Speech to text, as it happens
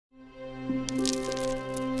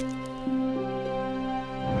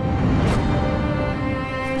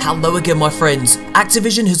Hello again my friends,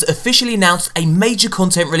 Activision has officially announced a major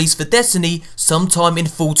content release for Destiny sometime in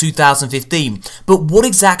fall 2015, but what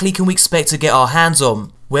exactly can we expect to get our hands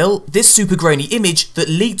on? Well, this super grainy image that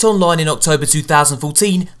leaked online in October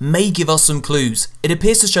 2014 may give us some clues. It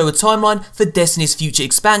appears to show a timeline for Destiny's future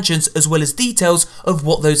expansions as well as details of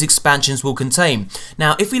what those expansions will contain.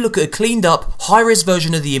 Now, if we look at a cleaned up, high-res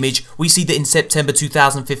version of the image, we see that in September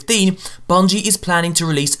 2015, Bungie is planning to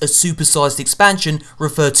release a supersized expansion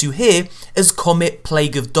referred to here as Comet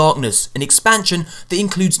Plague of Darkness, an expansion that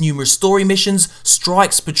includes numerous story missions,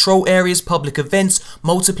 strikes, patrol areas, public events,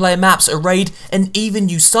 multiplayer maps, a raid, and even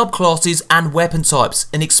new subclasses and weapon types,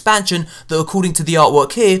 an expansion that according to the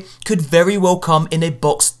artwork here could very well come in a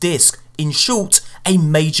boxed disc. In short, a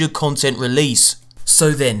major content release.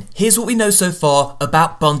 So then, here's what we know so far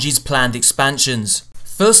about Bungie's planned expansions.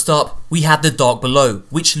 First up, we had The Dark Below,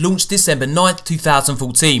 which launched December 9th,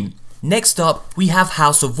 2014. Next up, we have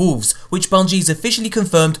House of Wolves, which Bungie has officially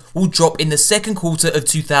confirmed will drop in the second quarter of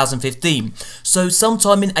 2015, so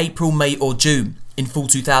sometime in April, May or June. In fall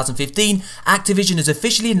 2015, Activision has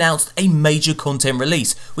officially announced a major content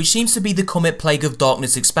release, which seems to be the Comet Plague of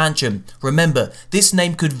Darkness expansion. Remember, this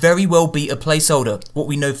name could very well be a placeholder. What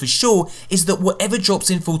we know for sure is that whatever drops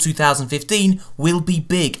in fall 2015 will be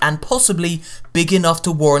big and possibly big enough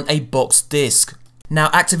to warrant a boxed disc. Now,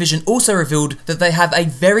 Activision also revealed that they have a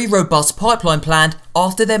very robust pipeline planned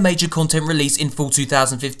after their major content release in fall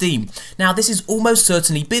 2015. Now, this is almost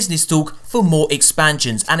certainly business talk for more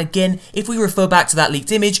expansions, and again, if we refer back to that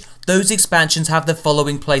leaked image, those expansions have the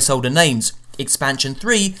following placeholder names. Expansion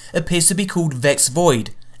 3 appears to be called Vex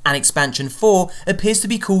Void, and Expansion 4 appears to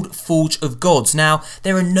be called Forge of Gods. Now,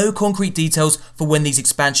 there are no concrete details for when these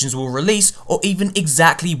expansions will release or even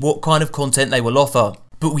exactly what kind of content they will offer.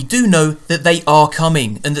 But we do know that they are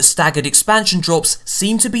coming and that staggered expansion drops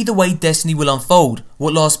seem to be the way Destiny will unfold.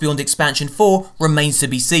 What lasts beyond Expansion 4 remains to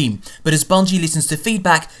be seen, but as Bungie listens to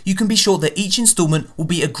feedback, you can be sure that each installment will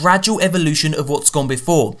be a gradual evolution of what's gone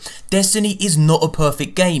before. Destiny is not a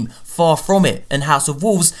perfect game, far from it, and House of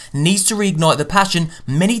Wolves needs to reignite the passion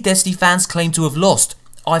many Destiny fans claim to have lost.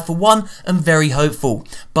 I for one am very hopeful.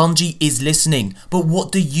 Bungie is listening, but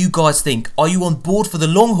what do you guys think? Are you on board for the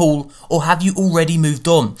long haul or have you already moved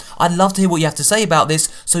on? I'd love to hear what you have to say about this,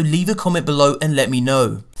 so leave a comment below and let me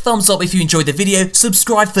know. Thumbs up if you enjoyed the video,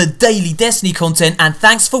 subscribe for daily Destiny content, and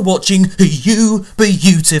thanks for watching, you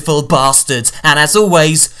beautiful bastards. And as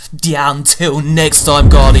always, yeah, until next time,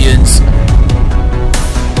 Guardians.